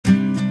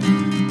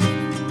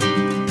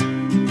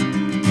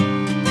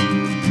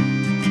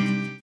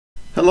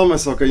Hello my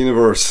soccer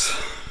universe,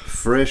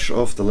 fresh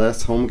off the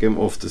last home game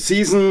of the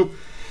season.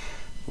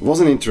 Was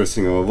an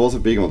interesting one, was a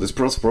big one. This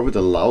was probably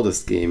the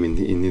loudest game in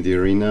the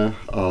arena,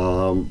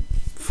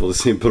 for the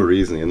simple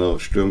reason, you know,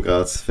 Sturm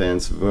Graz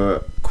fans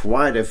were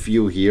quite a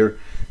few here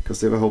because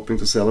they were hoping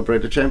to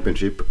celebrate the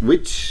championship,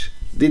 which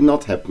did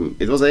not happen.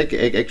 It was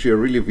actually a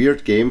really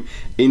weird game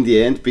in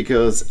the end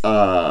because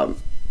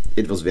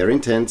it was very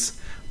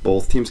intense.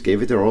 Both teams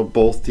gave it their all.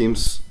 Both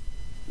teams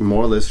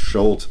more or less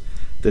showed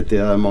that they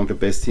are among the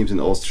best teams in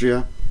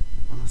Austria.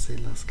 I want to say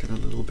LASK got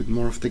a little bit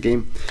more of the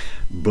game,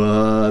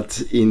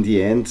 but in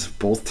the end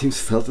both teams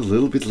felt a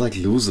little bit like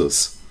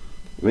losers.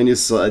 When you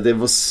saw there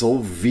was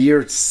so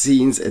weird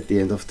scenes at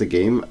the end of the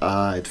game,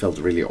 it felt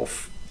really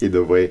off in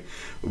a way.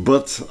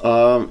 But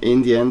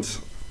in the end,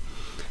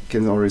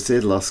 can already say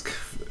LASK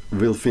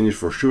will finish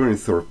for sure in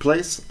third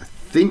place. I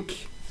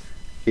think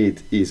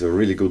it is a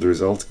really good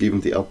result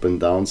given the up and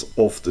downs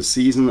of the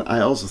season.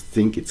 I also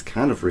think it's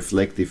kind of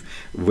reflective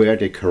where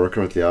they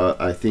currently are.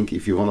 I think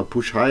if you want to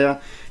push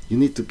higher, you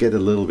need to get a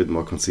little bit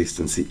more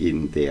consistency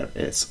in there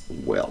as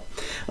well.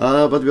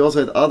 But we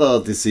also had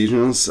other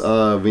decisions.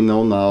 We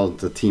know now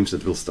the teams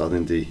that will start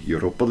in the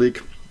Europa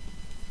League.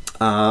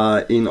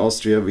 In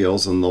Austria we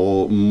also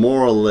know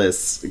more or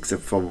less,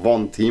 except for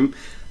one team,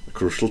 a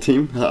crucial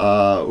team,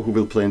 who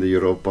will play in the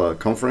Europa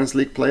Conference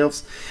League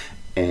playoffs.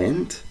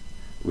 And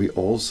we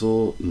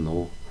also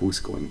know who's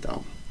going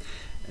down.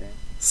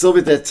 So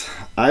with that,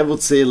 I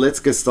would say let's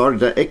get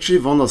started. I actually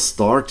want to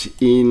start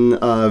in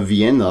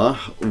Vienna,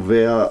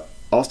 where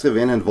Austria,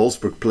 Vienna and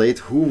Wolfsburg played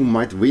who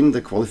might win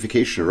the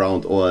qualification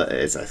round, or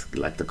as I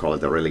like to call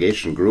it, the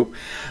relegation group.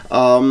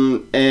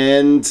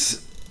 And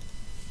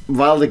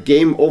while the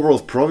game overall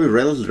was probably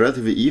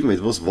relatively even,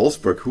 it was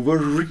Wolfsburg who were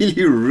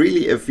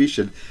really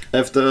efficient.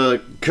 After a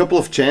couple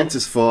of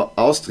chances for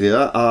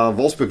Austria,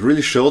 Wolfsburg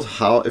really showed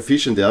how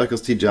efficient they are,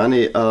 because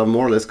Tijani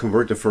more or less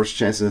converted the first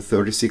chance in the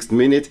 36th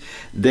minute.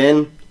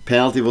 Then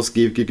penalty was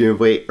given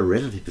away, a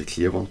relatively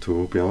clear one,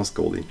 to be honest.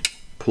 Goalie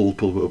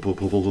pulled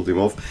him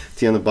off.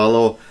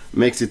 Debacle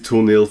makes it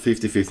 2-0,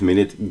 55th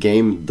minute,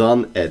 game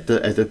done at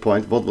that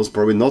point. What was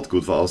probably not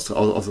good for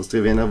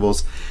Austria Vienna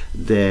was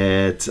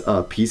that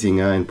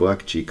Piesinger and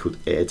Borgci could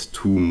add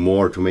two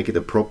more to make it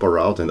a proper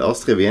route. And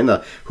Austria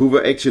Vienna, who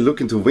were actually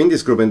looking to win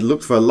this group and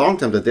looked for a long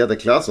time that they're the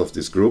class of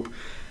this group,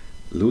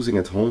 losing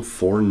at home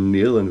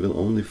 4-0 and will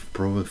only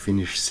probably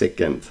finish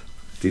second.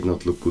 Did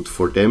not look good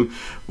for them.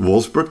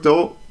 Wolfsburg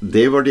though,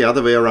 they were the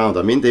other way around.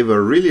 I mean, they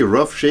were really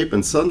rough shape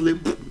and suddenly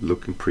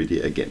looking pretty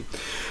again.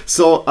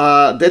 So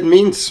that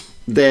means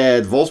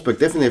that Wolfsburg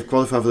definitely have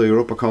qualified for the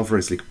Europa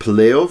Conference League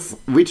playoff,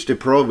 which they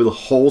probably will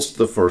host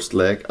the first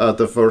leg,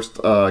 the first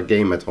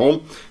game at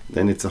home.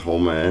 Then it's a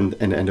home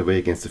and away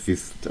against the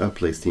fifth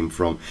place team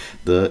from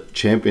the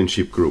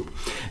championship group.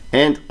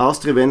 And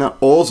Austria Vienna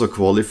also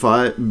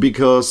qualify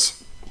because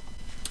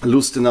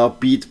Lustenau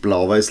beat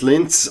Blau-Weiss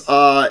Linz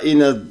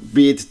in a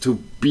bid to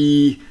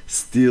be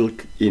still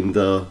in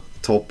the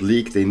top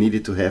league. They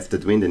needed to have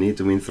that win. They needed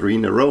to win 3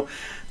 in a row.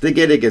 They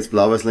get against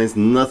Blau-Weiss Linz.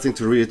 Nothing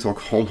to really talk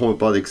home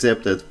about,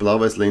 except that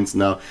Blau-Weiss Linz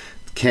now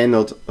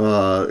cannot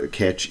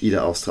catch either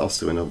Austria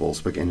or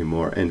Wolfsburg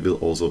anymore, and will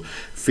also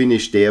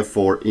finish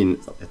therefore in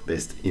at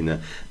best in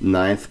a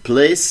 9th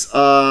place. As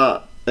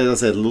I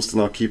said,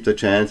 Lustenau keep the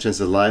chance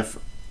alive,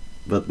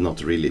 but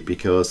not really,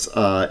 because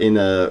in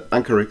a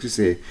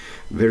uncharacteristically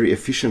very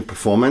efficient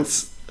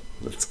performance,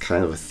 that's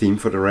kind of a theme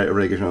for the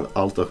relegation,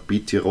 Altach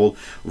beat Tirol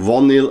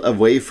 1-0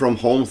 away from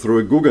home through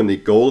a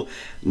Guganik goal.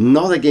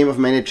 Not a game of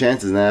many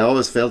chances, and I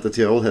always felt that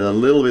Tirol had a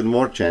little bit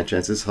more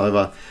chances.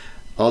 However,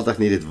 Altach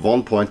needed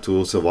 1 point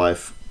to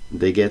survive.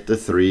 They get the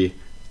 3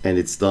 and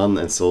it's done,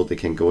 and so they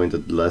can go into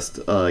the last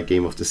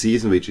game of the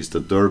season, which is the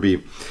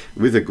derby,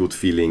 with a good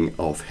feeling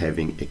of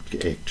having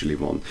actually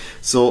won.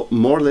 So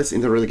more or less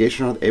in the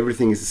relegation round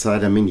everything is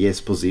decided. I mean,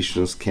 yes,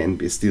 positions can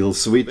be still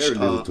switched, very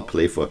little to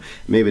play for.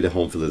 Maybe the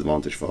home field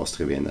advantage for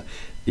Austria Vienna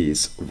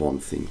is one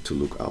thing to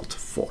look out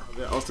for.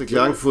 Austria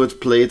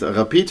Klagenfurt played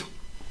Rapid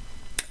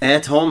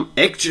at home.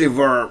 Actually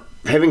were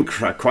having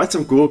quite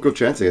some good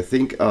chances. I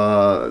think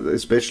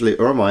especially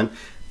Irvine,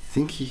 I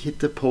think he hit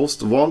the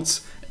post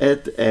once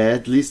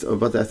at least,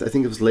 but I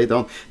think it was late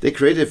on. They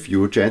created a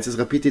few chances.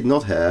 Rapid did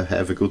not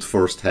have a good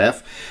first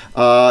half.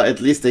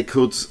 At least they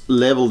could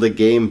level the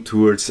game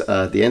towards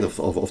the end of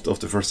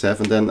the first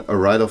half, and then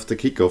right off the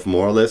kickoff,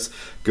 more or less,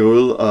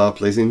 goal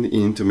plays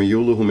into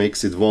Miyulu, who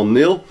makes it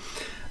 1-0.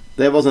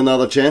 There was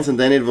another chance, and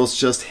then it was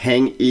just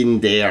hang in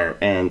there.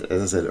 And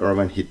as I said,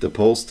 Irvine hit the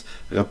post.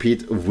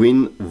 Rapid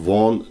win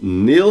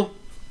 1-0.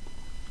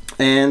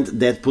 And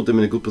that put them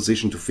in a good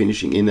position to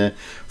finishing in a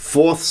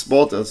 4th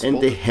spot.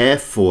 And they have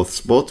 4th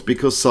spot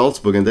because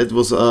Salzburg, and that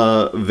was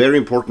a very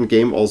important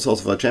game also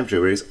for a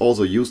championship race,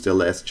 also used their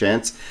last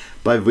chance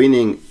by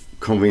winning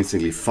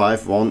convincingly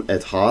 5-1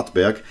 at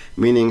Hartberg,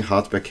 meaning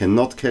Hartberg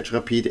cannot catch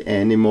Rapid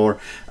anymore.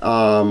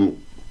 And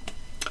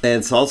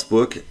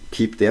Salzburg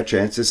keep their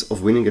chances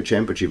of winning a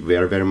championship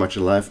very much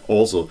alive.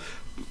 Also,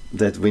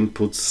 that win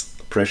puts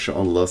pressure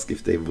on LASK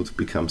if they would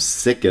become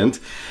second.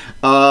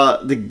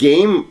 The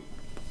game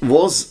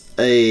was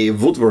a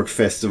woodwork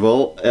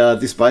festival.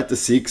 Despite the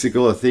 6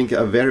 goal, I think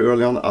very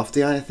early on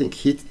after I think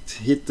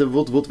hit the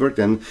woodwork,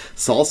 then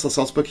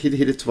Salzburg hit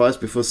it twice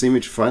before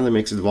Simic finally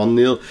makes it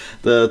 1-0.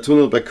 The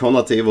 2-0 by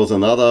Konate was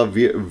another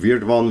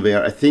weird one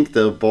where I think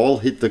the ball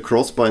hit the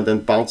crossbar and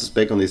then bounces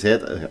back on his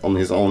head on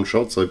his own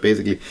shot, so it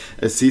basically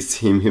assists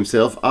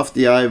himself.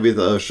 After with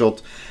a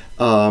shot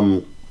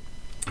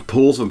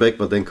pulls him back,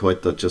 but then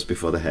Koita just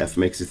before the half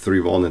makes it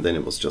 3-1, and then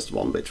it was just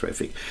one-way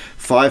traffic.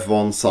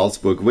 5-1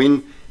 Salzburg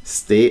win,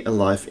 stay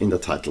alive in the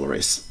title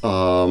race.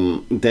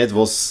 That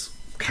was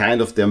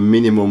kind of their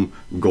minimum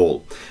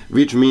goal,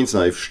 which means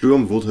now if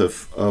Sturm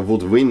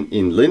would win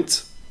in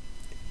Linz,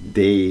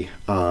 they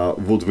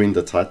would win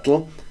the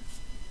title.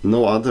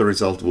 No other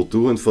result would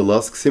do. And for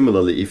LASK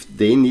similarly, if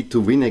they need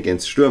to win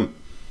against Sturm,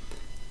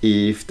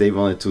 if they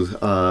wanted to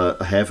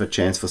have a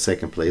chance for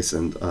second place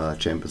and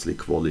Champions League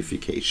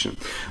qualification.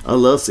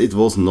 Alas, it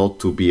was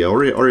not to be. I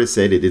already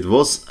said it. It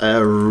was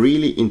a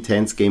really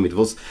intense game. It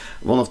was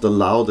one of the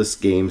loudest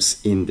games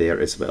in there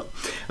as well.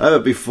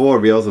 Before,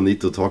 we also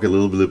need to talk a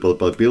little bit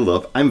about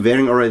build-up. I'm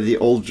wearing already the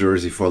old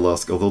jersey for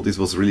LASK, although this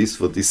was released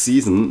for this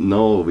season.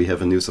 No, we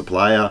have a new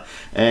supplier,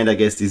 and I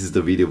guess this is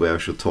the video where I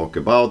should talk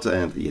about,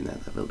 and you know,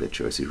 there will be a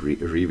jersey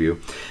review.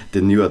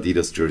 The new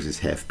Adidas jerseys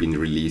have been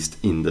released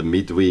in the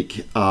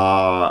midweek.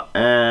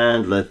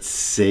 And let's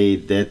say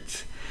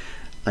that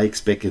I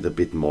expected a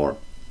bit more.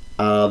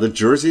 The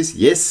jerseys,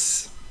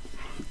 yes,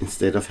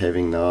 instead of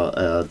having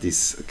now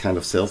this kind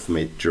of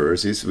self-made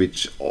jerseys,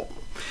 which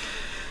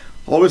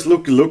always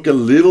look a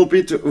little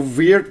bit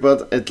weird,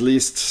 but at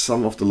least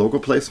some of the logo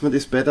placement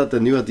is better. The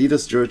new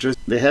Adidas jerseys,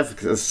 they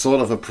have a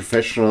sort of a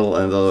professional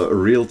and a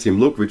real team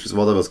look, which is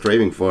what I was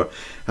craving for.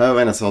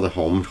 When I saw the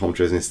home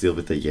jersey still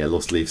with the yellow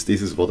sleeves,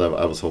 this is what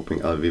I was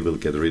hoping we will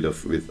get rid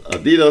of with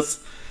Adidas.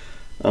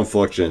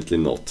 Unfortunately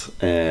not.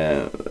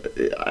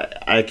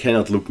 I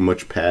cannot look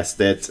much past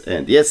that.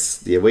 And yes,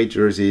 the away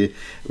jersey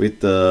with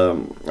the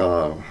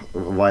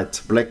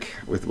black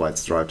with white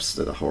stripes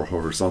that are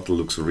horizontal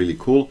looks really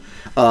cool.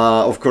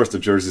 Of course, the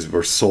jerseys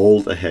were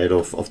sold ahead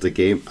of the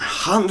game.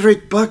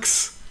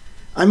 $100!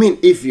 I mean,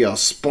 if your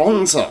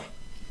sponsor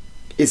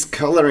is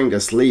coloring the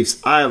sleeves,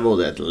 I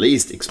would at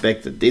least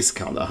expect a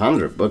discount.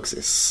 $100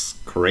 is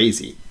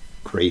crazy.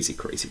 Crazy.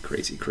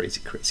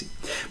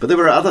 But there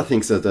were other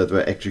things that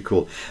were actually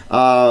cool.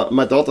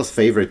 My daughter's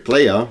favorite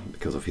player,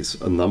 because of his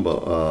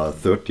number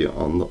 30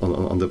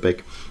 on the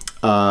back,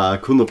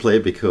 could not play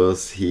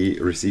because he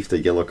received a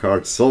yellow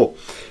card. So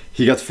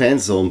he got fan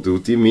zone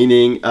duty,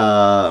 meaning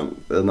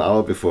an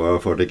hour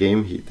before the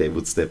game they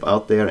would step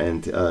out there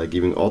and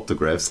giving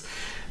autographs.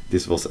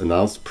 This was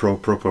announced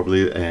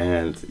probably,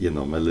 and you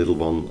know, my little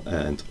one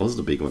and also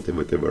the big one,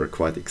 they were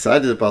quite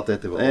excited about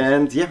that.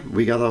 And yeah,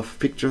 we got our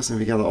pictures and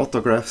we got our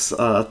autographs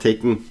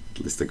taken, at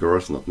least the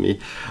girls, not me.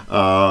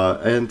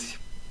 And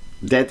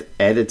that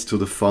added to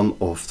the fun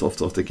of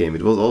the game.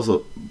 It was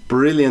also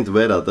brilliant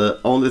weather. The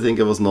only thing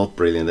that was not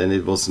brilliant, and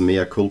it was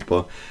mea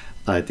culpa,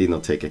 I did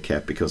not take a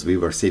cap because we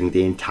were sitting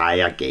the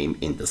entire game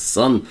in the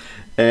sun.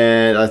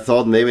 And I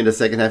thought maybe in the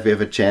second half we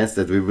have a chance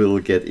that we will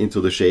get into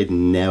the shade.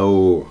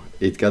 No,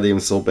 it got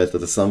even so bad that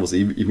the sun was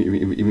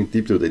even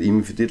deep to that. Even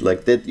if you did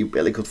like that, you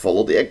barely could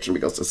follow the action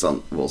because the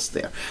sun was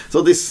there.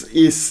 So this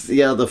is,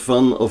 yeah, the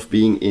fun of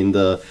being in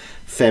the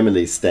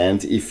family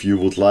stand, if you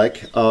would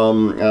like.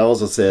 I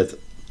also said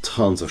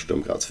tons of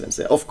Sturm Graz fans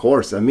there. Of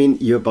course, I mean,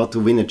 you're about to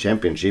win a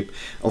championship.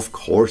 Of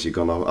course you're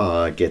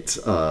gonna get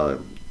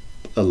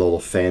a lot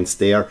of fans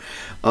there.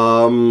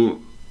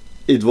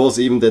 It was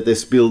even that they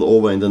spilled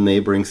over in the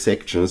neighboring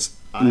sections.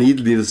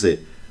 Needless to say,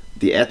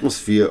 the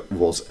atmosphere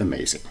was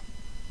amazing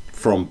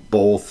from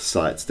both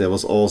sides. There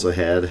was also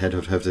had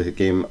the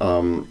game,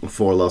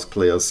 4 LASK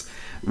players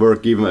were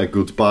given a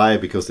goodbye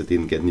because they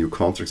didn't get new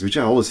contracts, which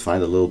I always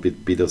find a little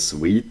bit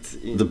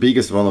bittersweet. The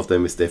biggest one of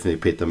them is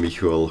definitely Peter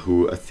Michael,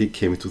 who I think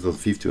came in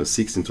 2015 or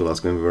 16 to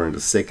LASK when we were in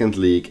the second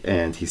league,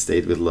 and he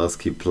stayed with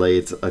LASK. He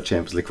played a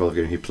Champions League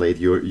qualification, he played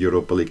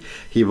Europa League.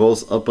 He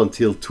was up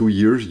until 2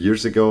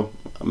 years ago,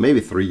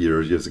 maybe 3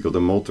 years ago,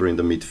 the motor in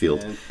the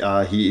midfield.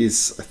 And, he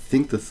is, I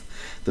think,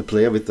 the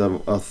player with the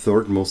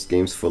third most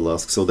games for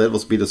LASK, so that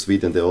was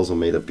bittersweet, and they also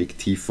made a big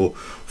tifo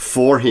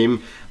for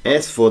him.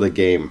 As for the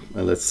game,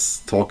 and let's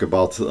talk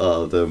about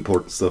the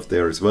important stuff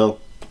there as well.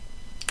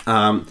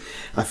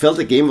 I felt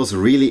the game was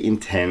really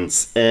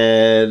intense,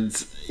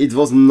 and it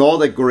was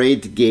not a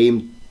great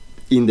game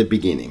in the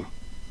beginning.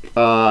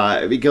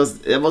 Because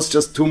there was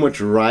just too much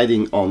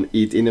riding on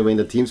it in a way.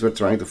 The teams were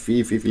trying to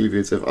feel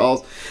itself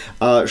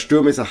out.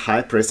 Sturm is a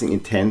high-pressing,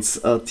 intense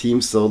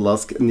team, so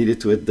LASK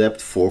needed to adapt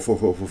for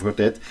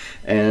that,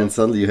 and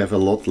suddenly you have a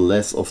lot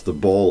less of the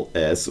ball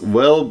as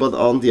well. But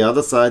on the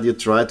other side, you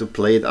try to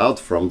play it out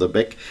from the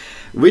back,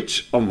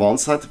 which on one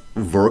side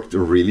worked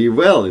really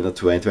well. In the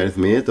 20th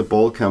minute, the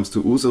ball comes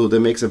to Uso, who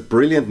then makes a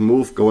brilliant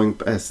move going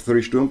past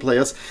 3 Sturm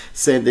players,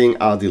 sending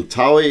Adil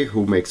Tawi,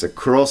 who makes a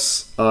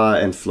cross,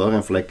 and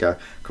Florian Flecker,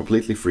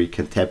 completely free,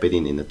 can tap it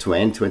in the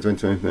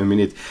 20th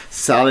minute,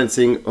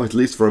 silencing, or at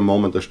least for a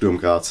moment, the Sturm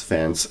Graz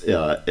fans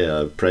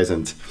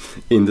present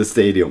in the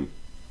stadium.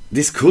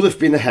 This could have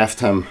been a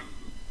halftime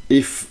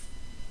if,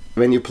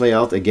 when you play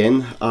out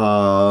again,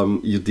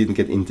 you didn't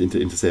get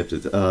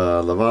intercepted.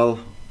 Laval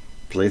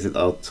plays it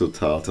out to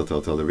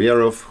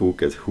Talevierov,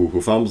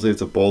 who fumbles it,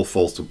 the ball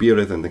falls to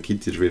Biret, and the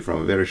Kitic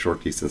from a very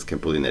short distance can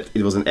put in it.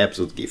 It was an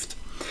absolute gift.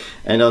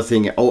 And I was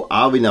thinking, oh,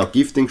 are we now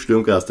gifting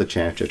Sturm Graz the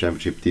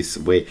championship this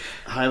way?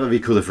 However, we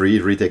could have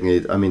retaken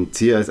it. I mean,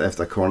 Tias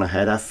after corner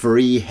had a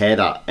free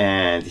header,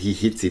 and he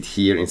hits it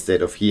here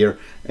instead of here,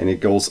 and it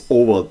goes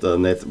over the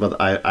net.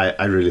 But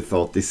I really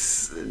thought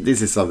this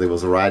is something that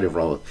was right or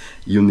wrong.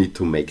 You need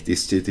to make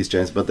this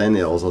chance. But then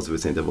also, as we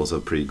said, that was a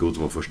pretty good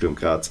one for Sturm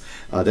Graz.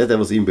 That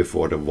was even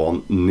before the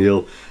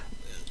 1-0.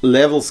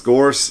 Level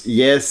scores,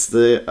 yes,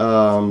 the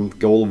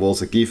goal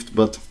was a gift,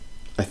 but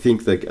I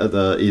think that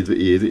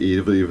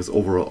it was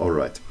overall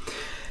alright.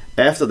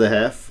 After the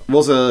half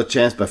was a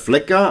chance by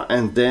Flecker,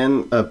 and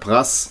then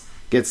Prass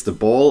gets the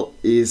ball,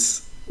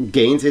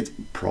 gains it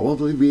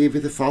probably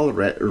with a foul,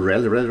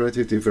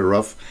 relatively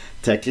rough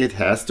tackle. It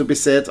has to be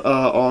said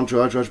on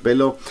George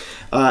Bello.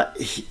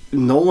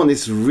 No one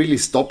is really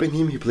stopping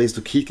him. He plays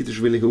to Kikic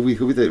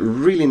who with a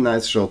really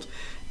nice shot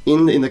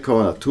in the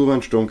corner.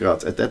 2-1 Sturm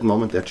Graz. At that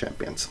moment, they're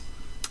champions.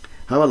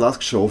 However,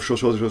 LASK showed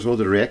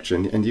the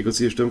reaction, and you could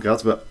see Sturm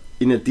Graz were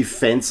in a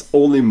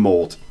defense-only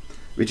mode,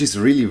 which is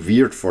really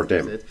weird for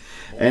them.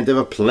 And there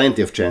were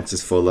plenty of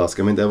chances for LASK.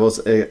 I mean, there was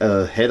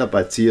a header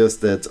by Tias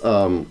that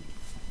Sturm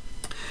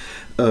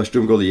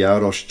goalie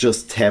Jarosz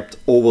just tapped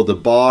over the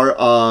bar.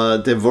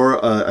 There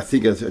were, I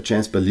think, a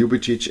chance by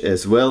Ljubicic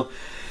as well.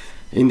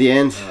 In the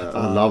end,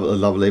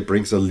 Lovely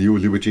brings a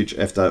Ljubicic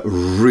after a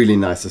really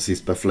nice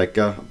assist by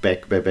Flecker,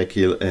 back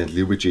heel, and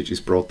Ljubicic is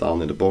brought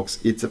down in the box.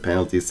 It's a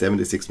penalty,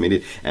 76th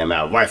minute, and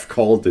my wife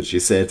called it. She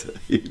said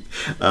in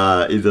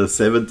the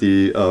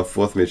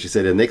 74th minute, she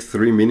said the next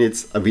 3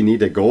 minutes we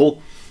need a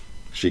goal.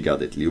 She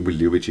got it.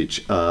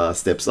 Ljubicic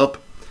steps up,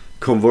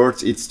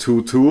 converts, it's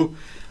 2-2.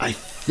 I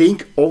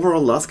think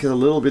overall LASK had a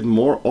little bit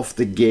more of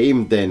the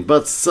game then,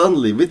 but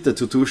suddenly with the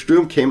 2-2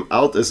 Sturm came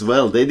out as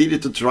well. They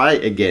needed to try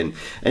again,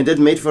 and that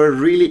made for a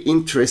really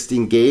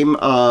interesting game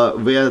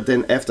where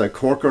then after a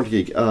corner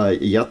kick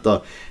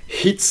Jatta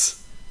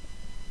hits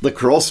the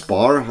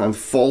crossbar and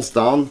falls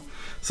down,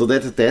 so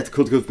that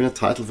could have been a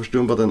title for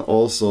Sturm, but then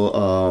also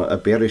a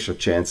Berischer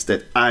chance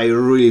that I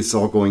really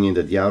saw going in,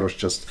 that Jarosz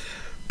just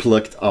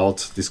plucked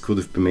out. This could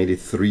have made it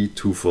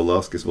 3-2 for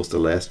LASK. This was the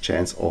last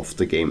chance of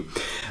the game.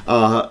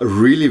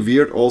 Really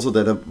weird also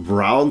that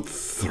around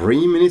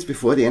 3 minutes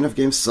before the end of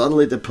the game,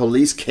 suddenly the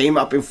police came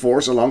up in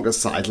force along the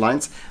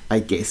sidelines. I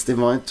guess they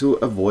wanted to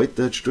avoid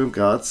the Sturm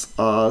Graz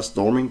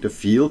storming the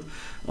field.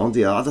 On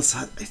the other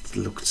side, it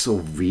looked so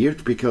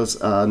weird because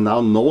now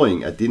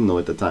knowing, I didn't know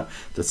at the time,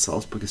 that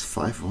Salzburg is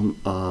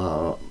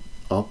 5-1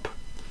 up.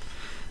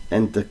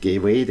 And the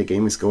way the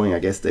game is going, I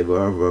guess they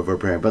were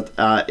prepared. But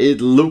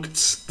it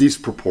looked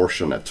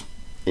disproportionate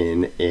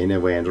in a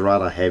way and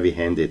rather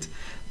heavy-handed.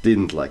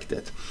 Didn't like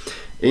that.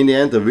 In the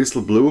end, the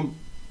whistle blew.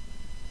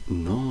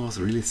 No, it was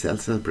really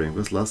celebrating. It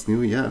was last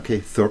new, yeah, okay,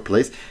 3rd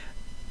place.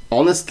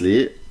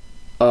 Honestly,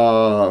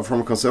 from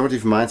a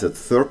conservative mindset,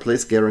 3rd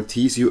place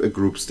guarantees you a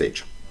group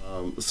stage.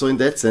 So in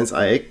that sense,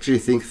 I actually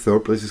think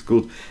 3rd place is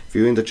good. If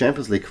you're in the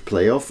Champions League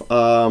playoff,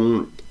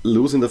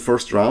 lose in the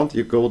first round,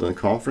 you go to the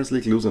Conference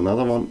League, lose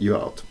another one, you're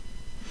out.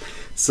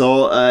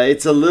 So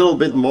it's a little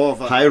bit more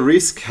of a high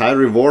risk, high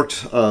reward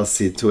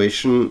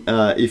situation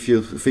if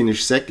you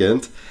finish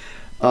 2nd.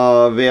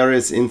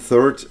 Whereas in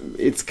 3rd,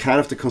 it's kind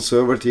of the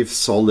conservative,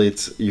 solid,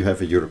 you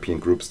have a European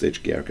group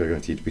stage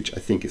guaranteed, which I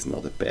think is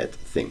not a bad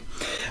thing.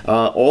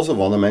 Also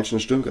want to mention,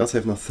 Sturm Graz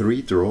have now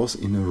 3 draws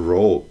in a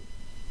row.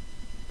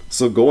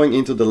 So going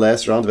into the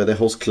last round where they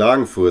host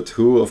Klagenfurt,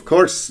 who of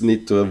course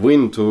need to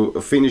win to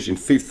finish in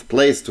 5th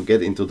place to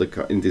get into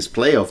in this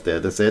playoff there,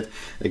 they said,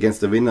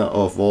 against the winner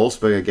of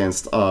Wolfsburg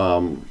against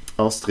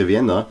Austria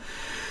Vienna,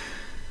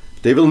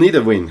 they will need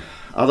a win.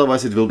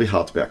 Otherwise it will be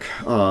Hartberg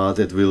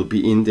that will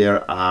be in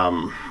there.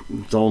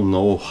 Don't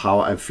know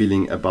how I'm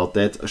feeling about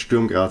that.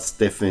 Sturm Graz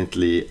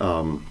definitely,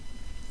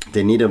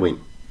 they need a win.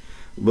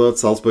 But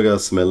Salzburg are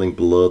smelling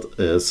blood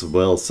as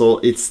well. So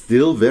it's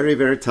still very,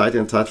 very tight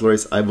in title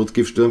race. I would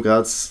give Sturm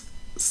Graz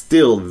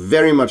still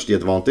very much the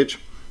advantage.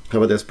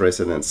 However, there's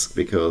precedence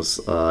because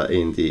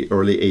in the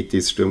early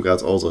 80s, Sturm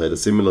Graz also had a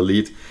similar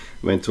lead.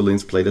 Went to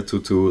Linz, played a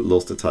 2-2,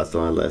 lost the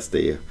title on the last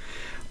day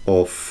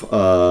of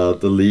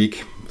the league.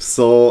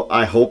 So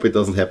I hope it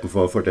doesn't happen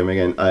for them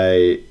again.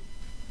 I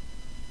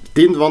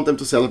didn't want them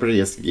to celebrate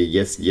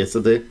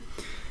yesterday,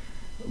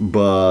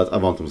 but I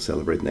want them to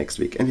celebrate next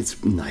week. And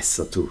it's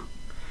nicer to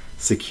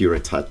secure a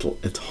title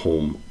at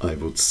home, I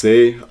would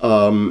say.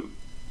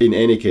 In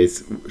any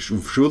case,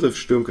 should have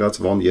Sturm Graz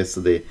won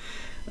yesterday,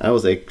 I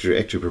was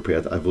actually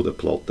prepared. I would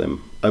applaud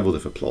them. I would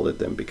have applauded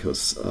them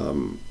because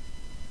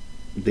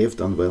they have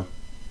done well.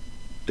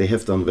 They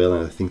have done well,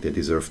 and I think they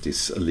deserve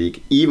this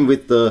league. Even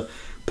with the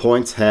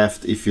points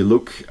halved, if you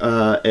look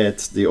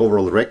at the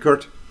overall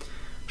record,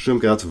 Sturm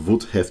Graz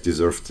would have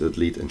deserved the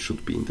lead and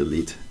should be in the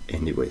lead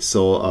anyway.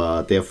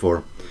 So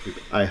therefore,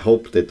 I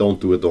hope they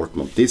don't do a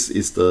Dortmund. This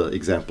is the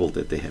example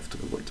that they have to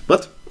avoid.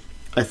 But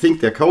I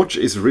think their coach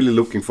is really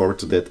looking forward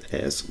to that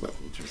as well.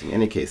 Interesting. In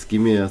any case,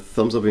 give me a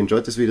thumbs up if you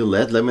enjoyed this video.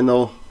 Let me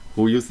know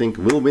who you think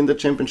will win the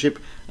championship.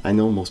 I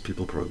know most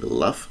people probably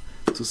love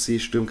to see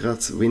Sturm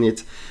Graz win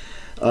it.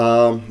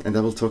 And I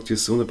will talk to you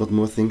soon about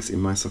more things in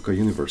my soccer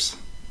universe.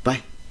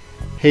 Bye!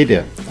 Hey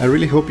there, I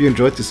really hope you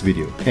enjoyed this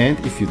video, and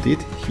if you did,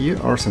 here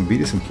are some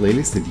videos and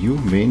playlists that you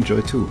may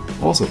enjoy too.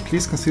 Also,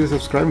 please consider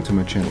subscribing to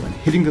my channel and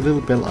hitting the little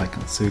bell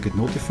icon so you get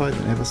notified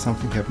whenever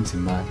something happens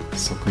in my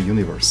soccer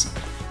universe.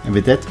 And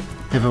with that,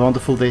 have a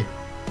wonderful day.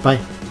 Bye!